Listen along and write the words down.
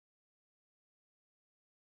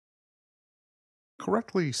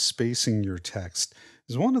Correctly spacing your text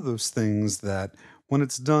is one of those things that when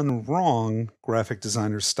it's done wrong, graphic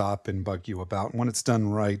designers stop and bug you about. And when it's done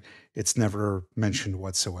right, it's never mentioned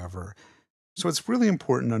whatsoever. So it's really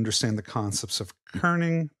important to understand the concepts of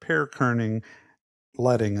kerning, pair kerning,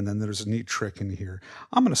 leading, and then there's a neat trick in here.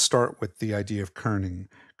 I'm going to start with the idea of kerning.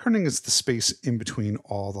 Kerning is the space in between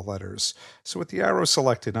all the letters. So with the arrow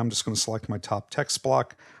selected, I'm just going to select my top text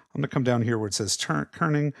block. I'm going to come down here where it says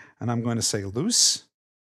kerning, and I'm going to say loose,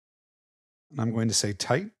 and I'm going to say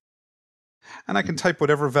tight, and I can type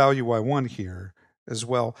whatever value I want here as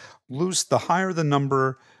well. Loose, the higher the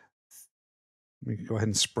number, let me go ahead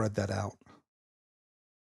and spread that out.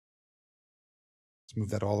 Let's move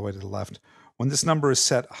that all the way to the left. When this number is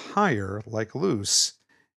set higher, like loose,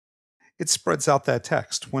 it spreads out that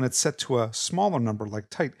text. When it's set to a smaller number, like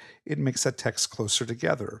tight, it makes that text closer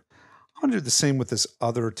together. I'm going to do the same with this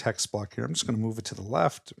other text block here. I'm just going to move it to the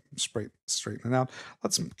left, straighten it out.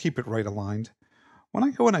 Let's keep it right aligned. When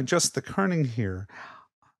I go and adjust the kerning here,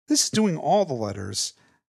 this is doing all the letters.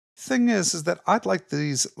 Thing is that I'd like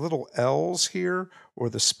these little L's here, or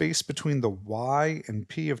the space between the Y and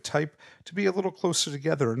P of type, to be a little closer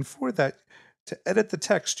together. And for that, to edit the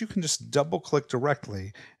text, you can just double-click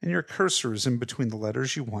directly, and your cursor is in between the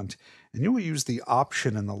letters you want, and you will use the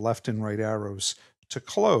option in the left and right arrows to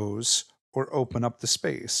close or open up the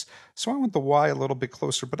space. So I want the Y a little bit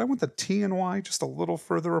closer, but I want the T and Y just a little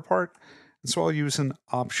further apart, and so I'll use an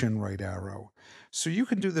option right arrow. So you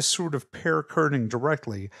can do this sort of pair kerning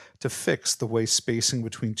directly to fix the way spacing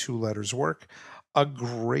between two letters work. A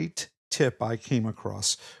great tip I came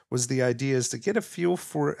across was the idea is to get a feel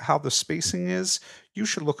for how the spacing is, you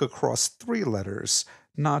should look across three letters,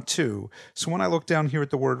 not two. So when I look down here at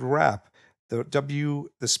the word wrap, the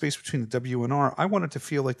space between the W and R, I want it to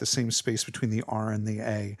feel like the same space between the R and the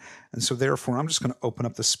A. And so therefore, I'm just going to open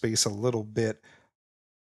up the space a little bit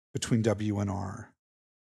between W and R.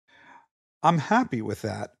 I'm happy with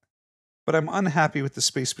that, but I'm unhappy with the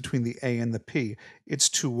space between the A and the P. It's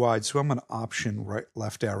too wide, so I'm going to option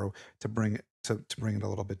left arrow to bring it to bring it a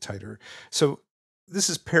little bit tighter. So this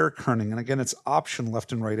is pair kerning, and again, it's option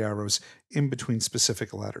left and right arrows in between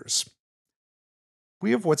specific letters.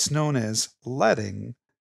 We have what's known as leading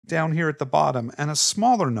down here at the bottom, and a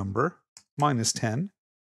smaller number, -10,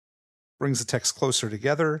 brings the text closer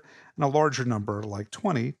together, and a larger number, like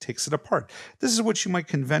 20, takes it apart. This is what you might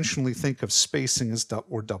conventionally think of spacing as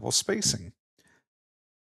or double spacing.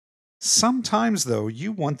 Sometimes, though,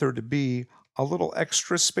 you want there to be a little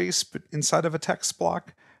extra space inside of a text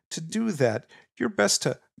block. To do that, you're best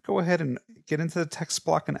to go ahead and get into the text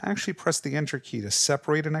block and actually press the Enter key to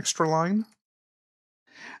separate an extra line,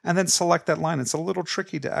 and then select that line. It's a little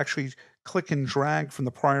tricky to actually click and drag from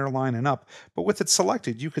the prior line and up, but with it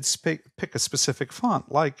selected, you could pick a specific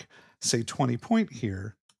font, like, say, 20 point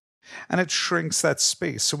here, and it shrinks that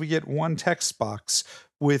space. So we get one text box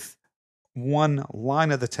with one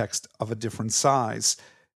line of the text of a different size,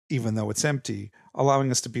 even though it's empty,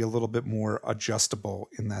 allowing us to be a little bit more adjustable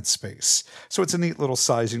in that space. So it's a neat little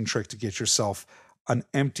sizing trick to get yourself an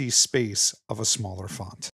empty space of a smaller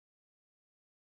font.